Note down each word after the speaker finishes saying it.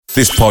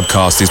This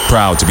podcast is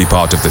proud to be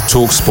part of the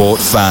TalkSport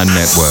Fan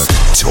Network.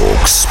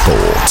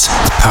 TalkSport.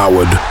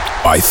 Powered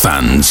by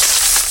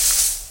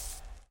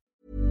fans.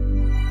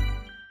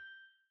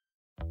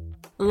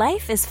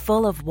 Life is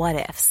full of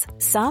what-ifs.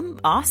 Some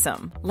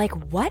awesome. Like,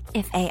 what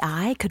if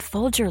AI could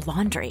fold your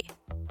laundry?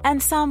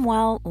 And some,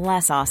 well,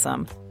 less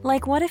awesome.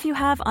 Like, what if you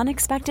have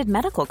unexpected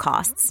medical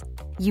costs?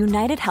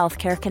 United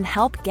Healthcare can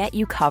help get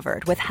you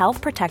covered with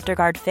Health Protector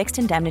Guard fixed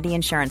indemnity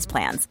insurance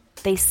plans.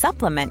 They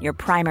supplement your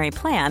primary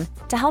plan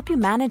to help you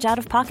manage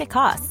out-of-pocket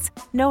costs.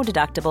 No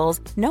deductibles,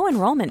 no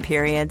enrollment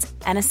periods,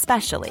 and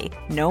especially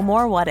no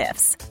more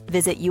what-ifs.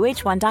 Visit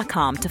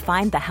uh1.com to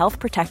find the Health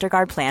Protector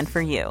Guard plan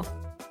for you.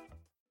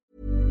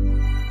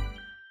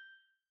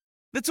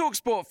 The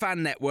TalkSport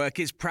Fan Network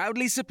is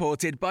proudly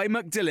supported by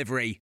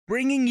McDelivery,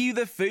 bringing you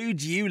the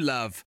food you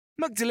love.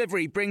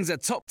 McDelivery brings a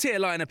top-tier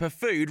lineup of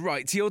food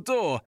right to your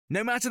door.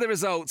 No matter the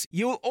result,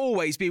 you'll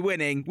always be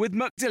winning with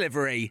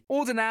McDelivery.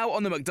 Order now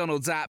on the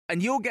McDonald's app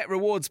and you'll get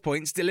rewards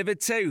points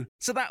delivered too.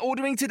 So that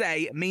ordering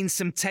today means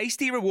some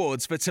tasty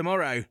rewards for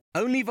tomorrow.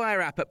 Only via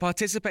app at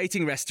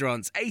participating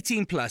restaurants.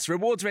 18 plus.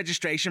 Rewards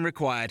registration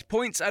required.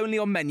 Points only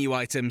on menu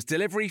items.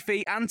 Delivery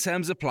fee and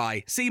terms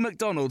apply. See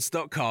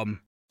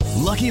mcdonalds.com.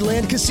 Lucky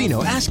Land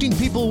Casino, asking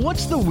people,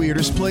 what's the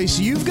weirdest place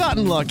you've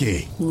gotten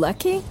lucky?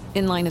 Lucky?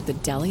 In line at the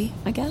deli,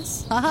 I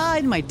guess? Aha,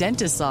 in my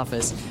dentist's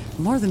office.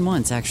 More than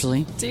once,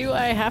 actually. Do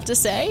I have to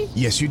say?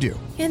 Yes, you do.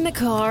 In the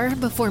car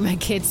before my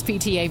kids'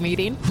 PTA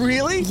meeting.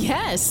 Really?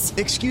 Yes.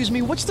 Excuse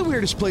me, what's the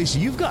weirdest place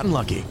you've gotten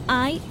lucky?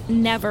 I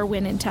never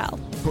win and tell.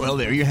 Well,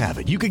 there you have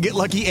it. You can get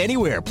lucky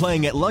anywhere,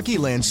 playing at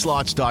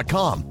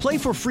LuckyLandSlots.com. Play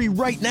for free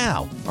right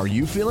now. Are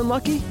you feeling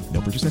lucky?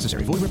 No purchase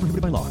necessary. Void where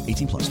prohibited by law.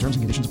 18 plus. Terms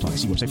and conditions apply.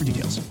 See website for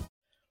details.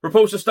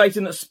 Reports are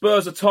stating that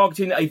Spurs are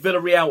targeting a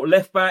Villarreal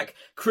left-back,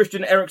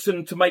 Christian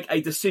Eriksen, to make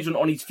a decision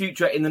on his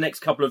future in the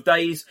next couple of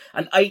days.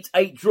 An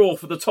 8-8 draw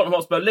for the Tottenham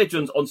Hotspur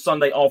Legends on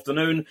Sunday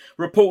afternoon.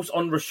 Reports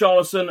on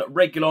Richarlison,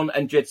 Reguilon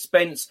and Jed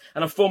Spence,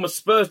 and a former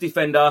Spurs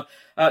defender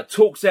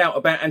talks out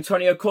about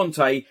Antonio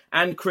Conte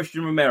and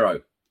Christian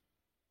Romero.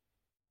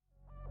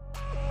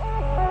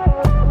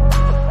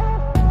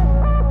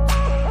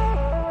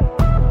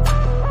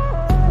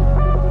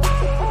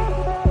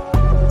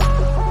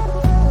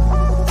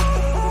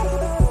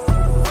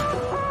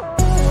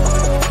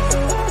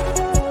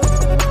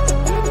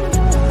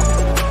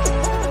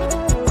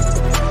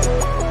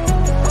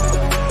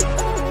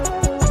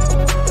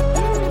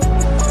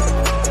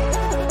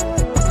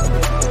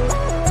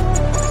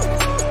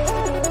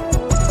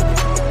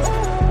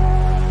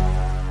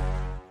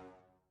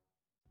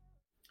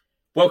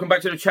 Welcome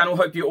back to the channel.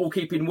 Hope you're all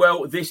keeping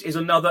well. This is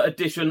another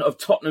edition of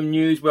Tottenham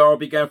News, where I'll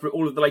be going through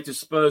all of the latest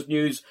Spurs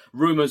news,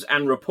 rumours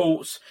and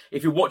reports.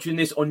 If you're watching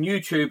this on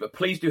YouTube,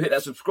 please do hit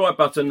that subscribe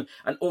button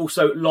and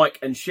also like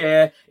and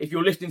share. If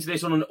you're listening to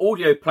this on an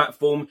audio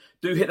platform,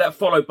 do hit that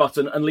follow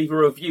button and leave a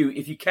review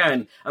if you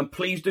can. And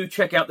please do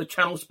check out the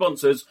channel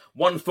sponsors,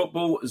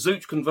 OneFootball,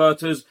 Zooch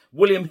Converters,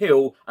 William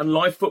Hill and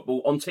Live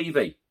Football on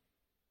TV.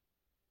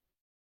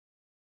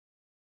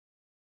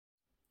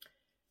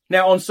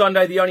 Now, on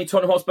Sunday, the only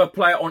Tottenham Hotspur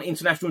player on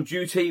international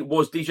duty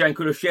was Dejan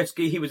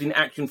Kulusevski. He was in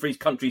action for his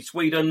country,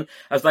 Sweden,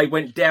 as they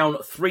went down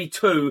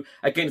 3-2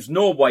 against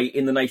Norway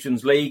in the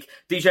Nations League.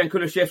 Dejan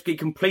Kulusevski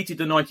completed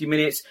the 90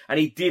 minutes and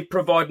he did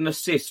provide an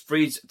assist for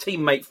his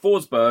teammate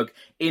Forsberg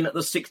in the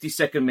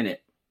 62nd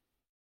minute.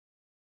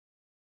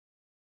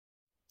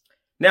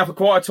 Now, for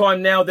quite a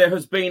time now, there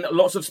has been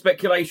lots of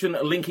speculation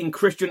linking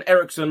Christian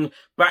Eriksen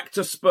back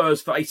to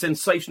Spurs for a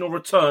sensational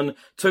return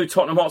to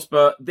Tottenham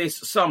Hotspur this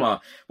summer.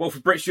 Well,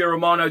 Fabrizio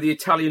Romano, the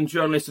Italian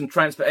journalist and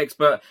transfer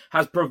expert,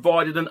 has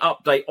provided an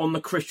update on the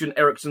Christian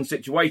Eriksen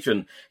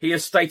situation. He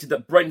has stated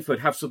that Brentford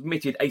have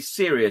submitted a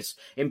serious,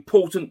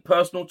 important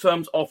personal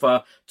terms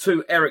offer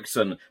to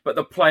Eriksen, but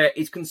the player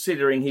is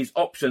considering his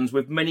options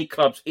with many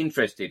clubs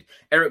interested.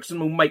 Eriksen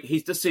will make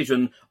his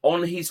decision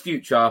on his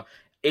future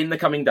in the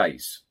coming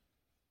days.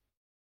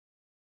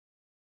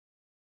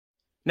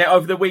 Now,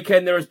 over the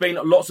weekend, there has been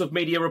lots of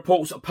media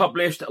reports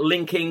published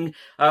linking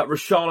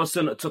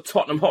Richarlison to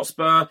Tottenham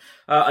Hotspur.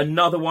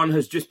 Another one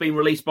has just been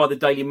released by the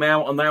Daily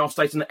Mail, and they are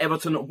stating that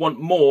Everton want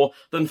more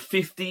than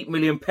 £50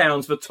 million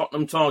for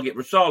Tottenham target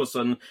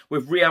Richarlison,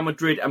 with Real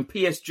Madrid and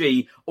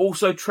PSG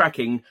also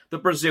tracking the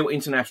Brazil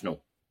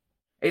international.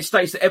 It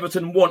states that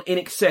Everton want in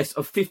excess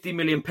of £50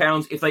 million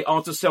if they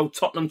are to sell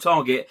Tottenham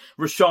target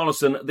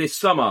Richarlison this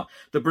summer.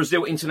 The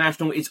Brazil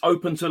international is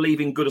open to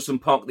leaving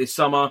Goodison Park this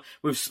summer,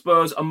 with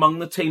Spurs among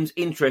the teams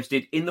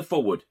interested in the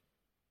forward.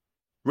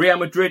 Real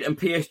Madrid and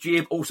PSG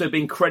have also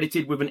been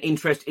credited with an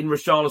interest in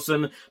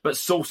Richarlison, but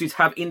sources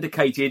have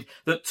indicated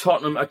that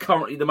Tottenham are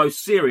currently the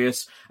most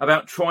serious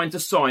about trying to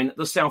sign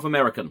the South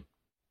American.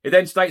 It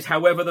then states,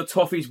 however, the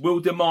Toffees will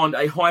demand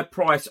a high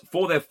price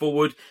for their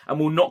forward and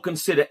will not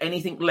consider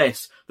anything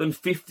less than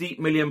 £50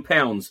 million.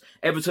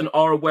 Everton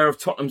are aware of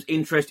Tottenham's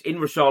interest in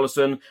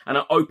Richarlison and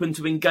are open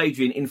to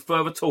engaging in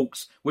further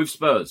talks with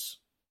Spurs.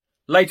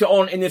 Later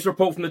on in this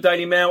report from the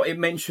Daily Mail, it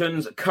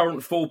mentions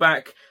current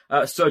fullback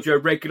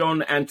Sergio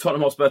Reguilon and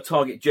Tottenham Hotspur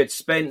target Jed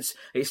Spence.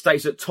 It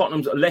states that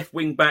Tottenham's left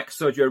wing back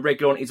Sergio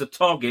Reguilon is a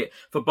target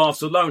for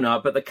Barcelona,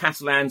 but the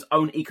Catalans'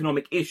 own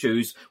economic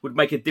issues would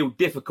make a deal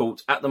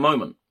difficult at the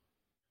moment.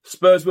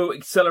 Spurs will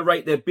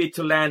accelerate their bid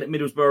to land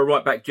Middlesbrough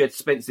right back Jed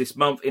Spence this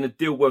month in a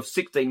deal worth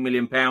 £16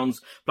 million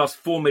plus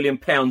 £4 million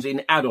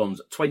in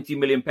add-ons, £20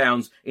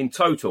 million in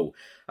total.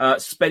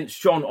 Spence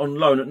shone on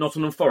loan at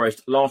Nottingham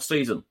Forest last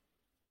season.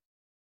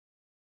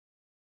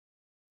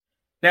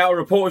 Now, a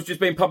report has just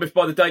been published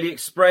by the Daily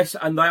Express,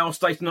 and they are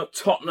stating that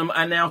Tottenham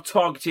are now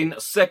targeting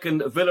second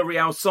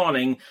Villarreal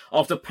signing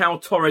after Pau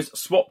Torres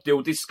swap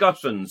deal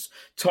discussions.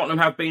 Tottenham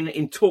have been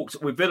in talks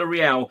with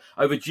Villarreal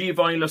over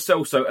Giovanni Lo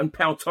Celso and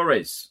Pau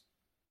Torres.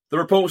 The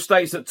report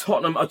states that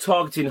Tottenham are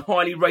targeting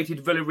highly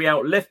rated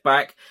Villarreal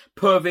left-back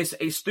Pervis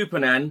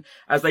Estupiñán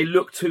as they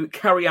look to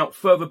carry out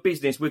further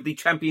business with the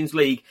Champions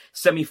League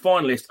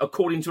semi-finalist,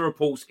 according to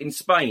reports in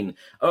Spain.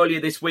 Earlier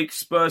this week,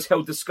 Spurs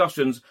held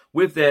discussions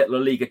with their La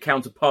Liga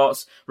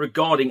counterparts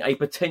regarding a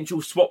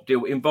potential swap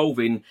deal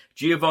involving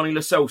Giovanni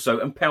Lo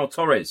Celso and Pau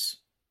Torres.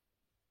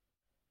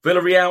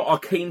 Villarreal are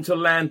keen to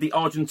land the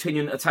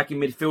Argentinian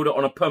attacking midfielder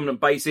on a permanent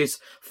basis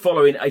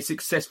following a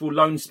successful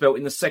loan spell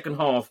in the second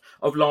half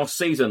of last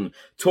season.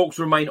 Talks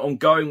remain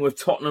ongoing, with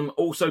Tottenham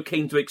also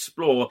keen to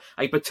explore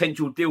a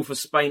potential deal for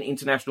Spain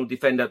international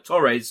defender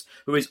Torres,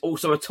 who is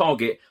also a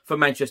target for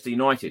Manchester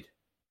United.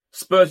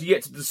 Spurs are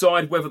yet to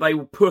decide whether they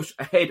will push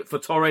ahead for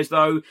Torres,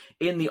 though,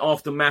 in the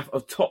aftermath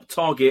of top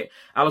target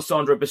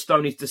Alessandro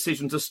Bastoni's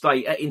decision to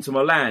stay at Inter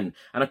Milan.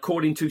 And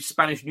according to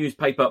Spanish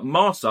newspaper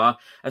Marca,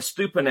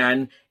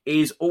 Estupiñán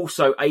is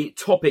also a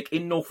topic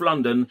in North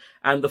London,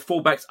 and the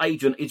fullback's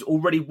agent is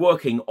already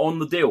working on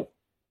the deal.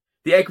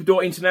 The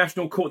Ecuador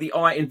international caught the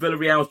eye in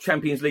Villarreal's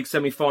Champions League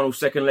semi-final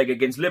second leg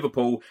against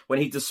Liverpool when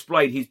he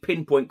displayed his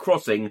pinpoint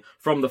crossing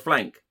from the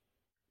flank.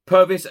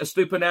 Pervis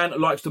Estupiñán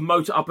likes to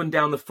motor up and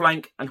down the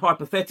flank and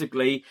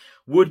hypothetically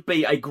would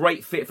be a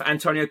great fit for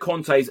Antonio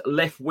Conte's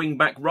left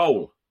wing-back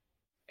role.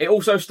 It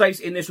also states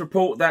in this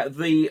report that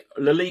the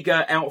La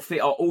Liga outfit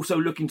are also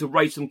looking to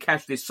raise some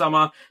cash this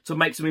summer to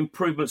make some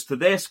improvements to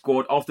their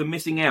squad after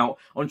missing out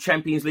on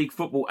Champions League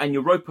football and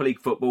Europa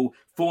League football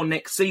for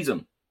next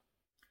season.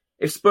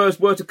 If Spurs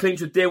were to clinch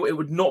a deal, it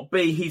would not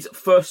be his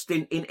first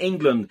stint in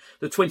England.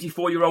 The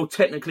 24-year-old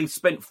technically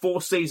spent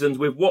 4 seasons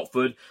with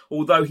Watford,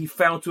 although he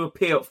failed to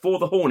appear for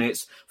the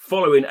Hornets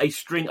following a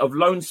string of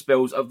loan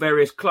spells at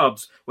various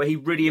clubs where he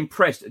really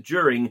impressed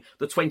during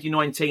the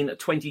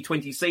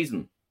 2019-2020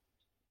 season.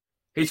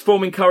 His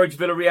form encouraged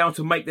Villarreal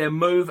to make their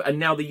move, and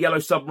now the Yellow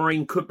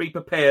Submarine could be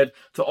prepared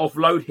to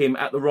offload him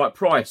at the right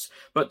price.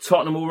 But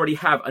Tottenham already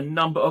have a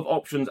number of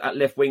options at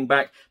left wing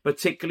back,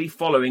 particularly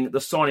following the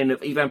signing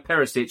of Ivan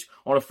Perisic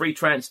on a free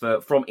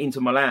transfer from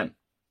Inter Milan.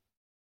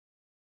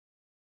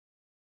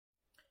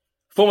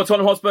 Former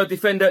Tottenham Hotspur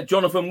defender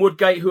Jonathan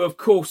Woodgate, who of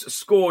course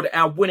scored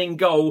our winning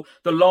goal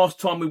the last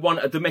time we won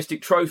a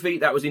domestic trophy.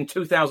 That was in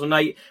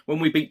 2008 when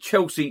we beat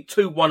Chelsea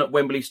 2-1 at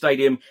Wembley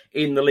Stadium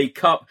in the League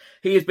Cup.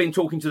 He has been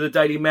talking to the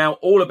Daily Mail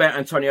all about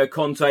Antonio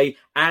Conte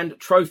and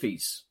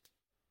trophies.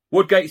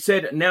 Woodgate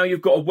said, now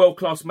you've got a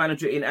world-class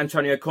manager in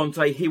Antonio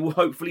Conte, he will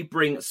hopefully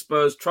bring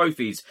Spurs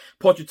trophies.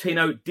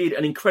 Pochettino did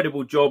an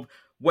incredible job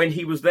when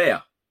he was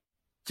there.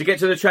 To get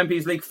to the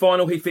Champions League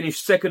final, he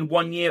finished second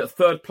 1 year,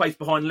 third place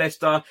behind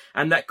Leicester,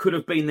 and that could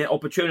have been their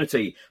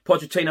opportunity.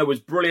 Pochettino was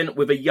brilliant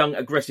with a young,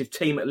 aggressive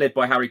team led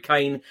by Harry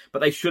Kane, but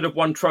they should have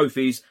won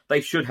trophies. They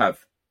should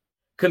have.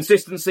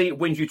 Consistency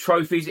wins you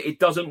trophies. It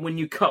doesn't win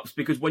you cups,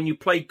 because when you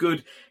play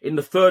good in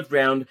the third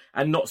round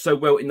and not so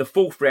well in the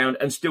fourth round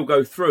and still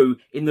go through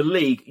in the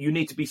league, you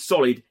need to be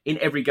solid in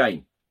every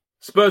game.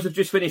 Spurs have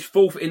just finished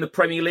 4th in the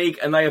Premier League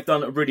and they have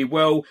done really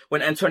well.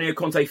 When Antonio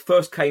Conte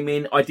first came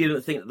in, I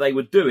didn't think that they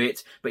would do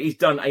it, but he's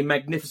done a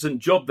magnificent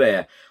job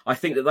there. I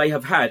think that they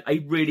have had a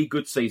really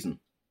good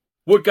season.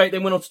 Woodgate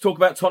then went on to talk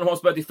about Tottenham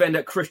Hotspur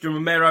defender Christian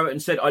Romero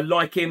and said, I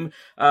like him.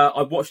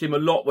 I've watched him a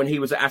lot when he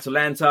was at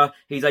Atalanta.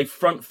 He's a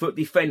front foot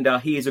defender.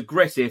 He is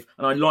aggressive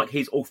and I like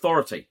his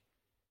authority.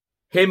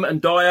 Him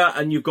and Dyer,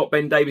 and you've got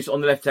Ben Davies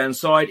on the left-hand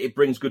side. It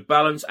brings good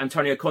balance.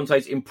 Antonio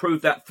Conte's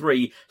improved that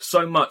three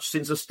so much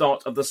since the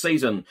start of the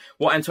season.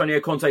 What Antonio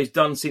Conte's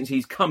done since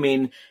he's come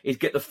in is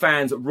get the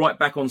fans right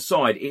back on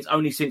side. It's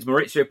only since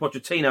Mauricio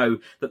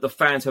Pochettino that the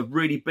fans have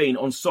really been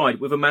on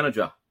side with a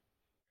manager.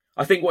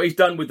 I think what he's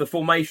done with the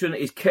formation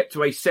is kept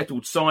to a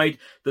settled side.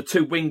 The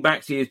 2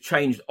 wing-backs he has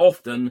changed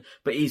often,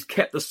 but he's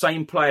kept the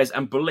same players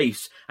and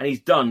beliefs, and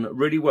he's done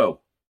really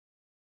well.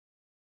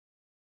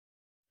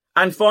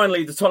 And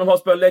finally, the Tottenham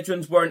Hotspur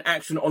legends were in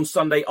action on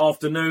Sunday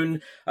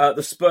afternoon.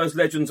 The Spurs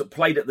legends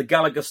played at the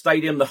Gallagher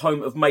Stadium, the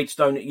home of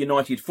Maidstone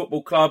United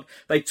Football Club.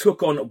 They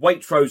took on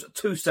Waitrose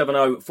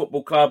 270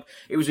 Football Club.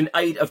 It was in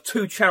aid of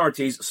 2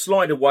 charities,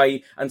 Slide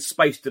Away and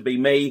Space to Be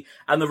Me,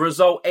 and the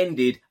result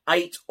ended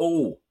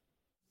 8-8.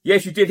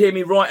 Yes, you did hear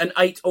me right. An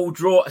 8-all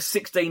draw, a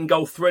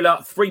 16-goal thriller,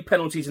 3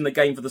 penalties in the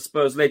game for the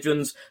Spurs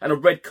legends, and a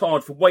red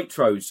card for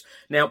Waitrose.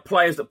 Now,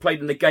 players that played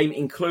in the game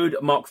include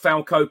Mark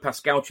Falco,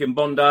 Pascal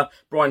Chimbonda,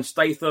 Brian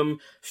Statham,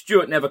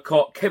 Stuart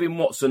Nethercott, Kevin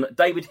Watson,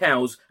 David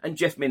Howes, and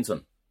Jeff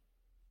Minton.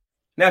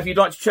 Now, if you'd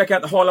like to check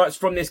out the highlights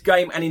from this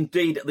game and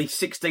indeed the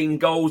 16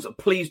 goals,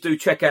 please do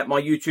check out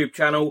my YouTube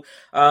channel.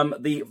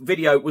 The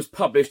video was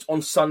published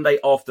on Sunday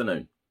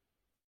afternoon.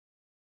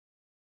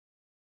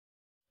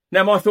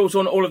 Now, my thoughts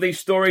on all of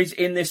these stories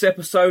in this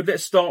episode.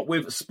 Let's start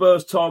with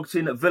Spurs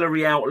targeting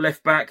Villarreal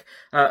left-back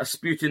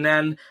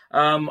Estupiñán.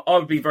 I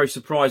would be very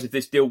surprised if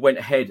this deal went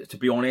ahead, to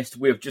be honest.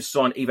 We have just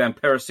signed Ivan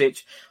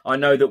Perisic. I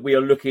know that we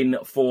are looking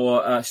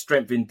for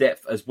strength in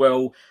depth as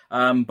well,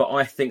 but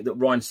I think that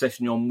Ryan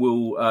Sessegnon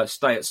will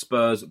stay at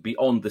Spurs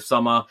beyond the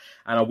summer,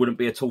 and I wouldn't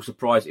be at all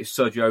surprised if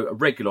Sergio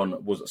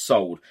Reguilon was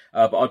sold.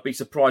 But I'd be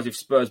surprised if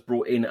Spurs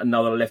brought in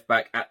another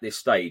left-back at this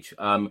stage.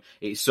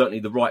 It's certainly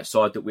the right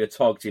side that we are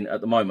targeting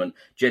at the moment.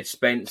 Jed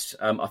Spence,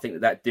 I think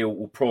that deal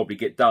will probably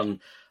get done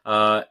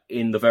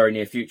in the very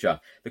near future.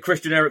 The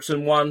Christian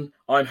Eriksen one,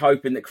 I'm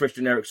hoping that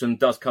Christian Eriksen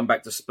does come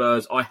back to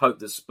Spurs. I hope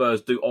that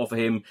Spurs do offer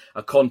him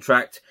a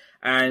contract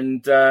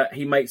and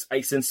he makes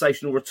a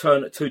sensational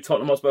return to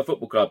Tottenham Hotspur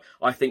Football Club.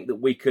 I think that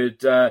we could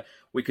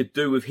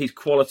do with his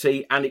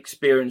quality and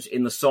experience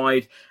in the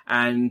side.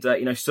 And,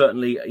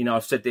 certainly,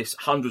 I've said this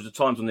hundreds of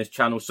times on this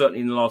channel, certainly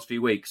in the last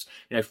few weeks.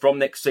 From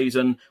next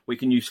season, we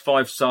can use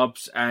 5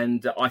 subs.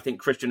 And I think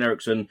Christian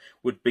Eriksen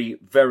would be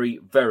very,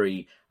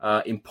 very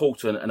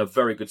important and a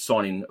very good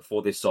signing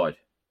for this side.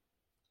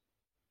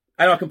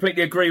 And I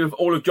completely agree with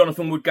all of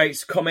Jonathan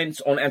Woodgate's comments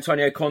on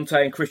Antonio Conte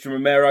and Christian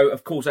Romero.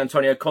 Of course,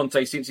 Antonio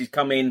Conte, since he's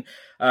come in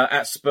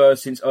at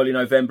Spurs since early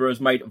November, has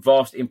made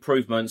vast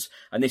improvements.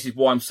 And this is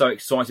why I'm so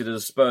excited as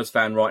a Spurs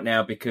fan right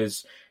now,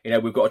 because,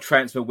 we've got a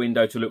transfer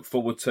window to look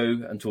forward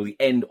to until the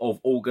end of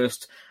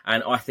August.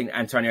 And I think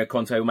Antonio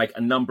Conte will make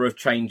a number of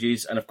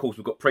changes. And, of course,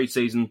 we've got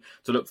pre-season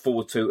to look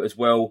forward to as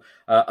well.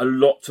 A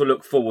lot to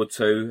look forward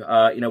to.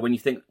 When you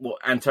think what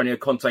Antonio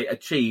Conte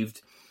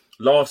achieved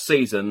last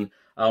season,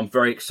 I'm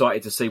very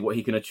excited to see what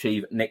he can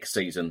achieve next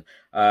season.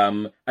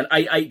 An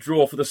 8-8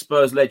 draw for the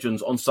Spurs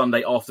legends on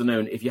Sunday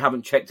afternoon. If you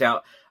haven't checked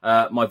out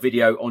my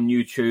video on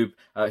YouTube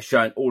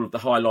showing all of the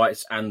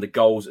highlights and the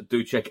goals,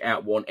 do check it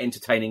out. What an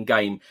entertaining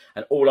game.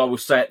 And all I will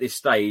say at this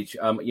stage,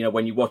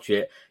 when you watch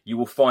it, you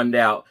will find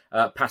out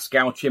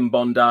Pascal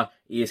Chimbonda,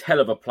 he is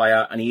hell of a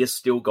player and he has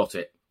still got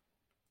it.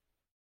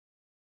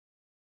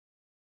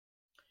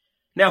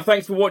 Now,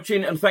 thanks for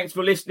watching and thanks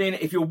for listening.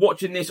 If you're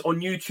watching this on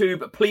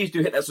YouTube, please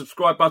do hit that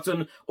subscribe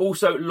button.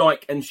 Also,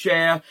 like and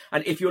share.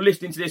 And if you're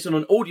listening to this on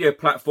an audio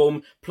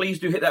platform, please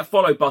do hit that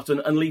follow button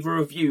and leave a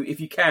review if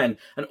you can.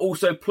 And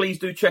also, please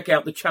do check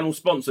out the channel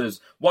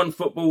sponsors,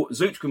 OneFootball,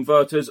 Zooch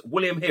Converters,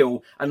 William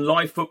Hill, and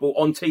Live Football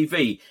on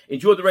TV.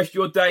 Enjoy the rest of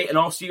your day, and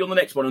I'll see you on the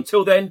next one.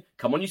 Until then,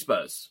 come on, you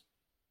Spurs.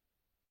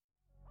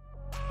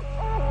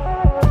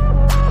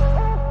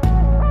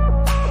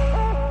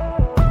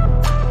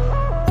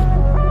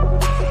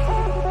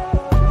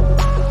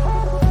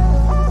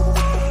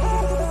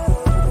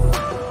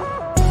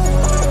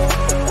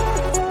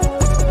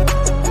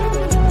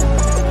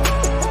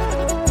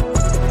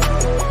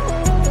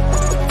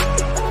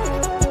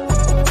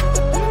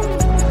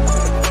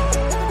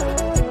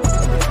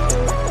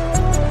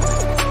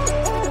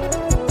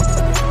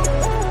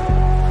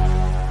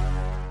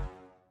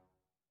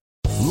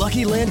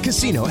 Lucky Land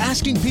Casino,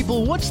 asking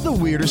people, what's the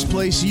weirdest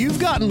place you've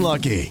gotten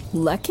lucky?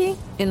 Lucky?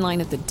 In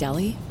line at the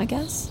deli, I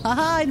guess?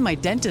 Aha, in my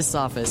dentist's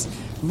office.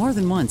 More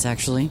than once,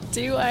 actually.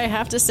 Do I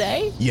have to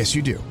say? Yes,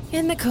 you do.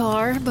 In the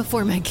car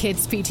before my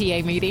kids'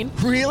 PTA meeting.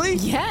 Really?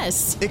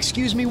 Yes.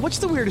 Excuse me, what's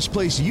the weirdest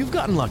place you've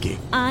gotten lucky?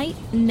 I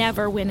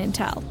never win and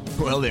tell.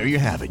 Well, there you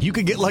have it. You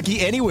can get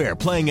lucky anywhere,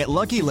 playing at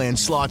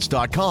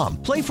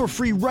LuckyLandSlots.com. Play for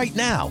free right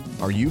now.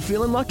 Are you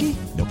feeling lucky?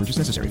 No purchase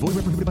necessary. Void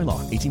where prohibited by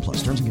law. 18+.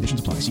 Terms and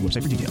conditions apply. See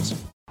website for details.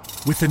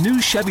 With the new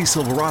Chevy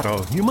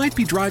Silverado, you might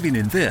be driving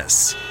in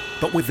this.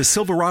 But with the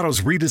Silverado's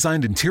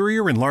redesigned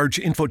interior and large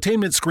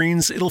infotainment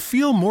screens, it'll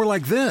feel more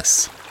like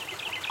this.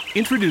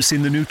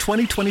 Introducing the new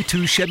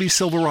 2022 Chevy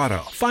Silverado.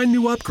 Find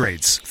new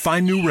upgrades.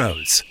 Find new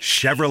roads.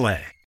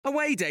 Chevrolet.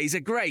 Away days are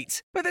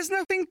great, but there's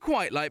nothing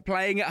quite like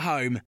playing at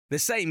home. The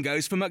same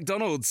goes for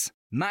McDonald's.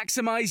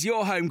 Maximise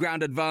your home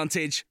ground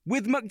advantage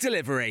with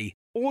McDelivery.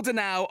 Order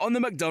now on the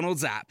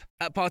McDonald's app.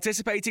 At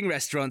participating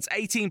restaurants,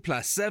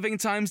 18+, serving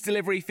times,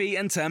 delivery fee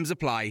and terms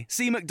apply.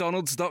 See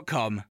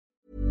mcdonalds.com.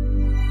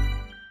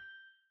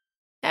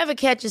 Ever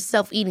catch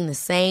yourself eating the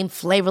same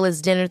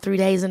flavorless dinner 3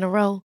 days in a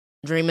row?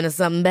 Dreaming of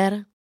something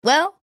better?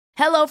 Well,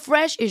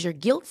 HelloFresh is your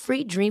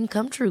guilt-free dream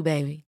come true,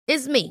 baby.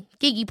 It's me,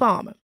 Keke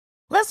Palmer.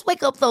 Let's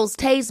wake up those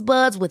taste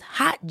buds with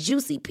hot,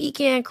 juicy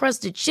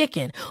pecan-crusted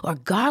chicken or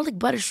garlic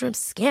butter shrimp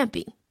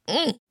scampi.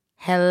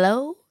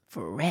 Hello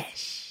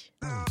Fresh.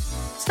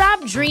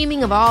 Stop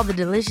dreaming of all the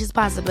delicious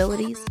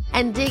possibilities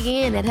and dig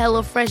in at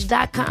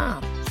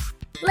HelloFresh.com.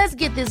 Let's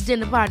get this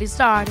dinner party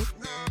started.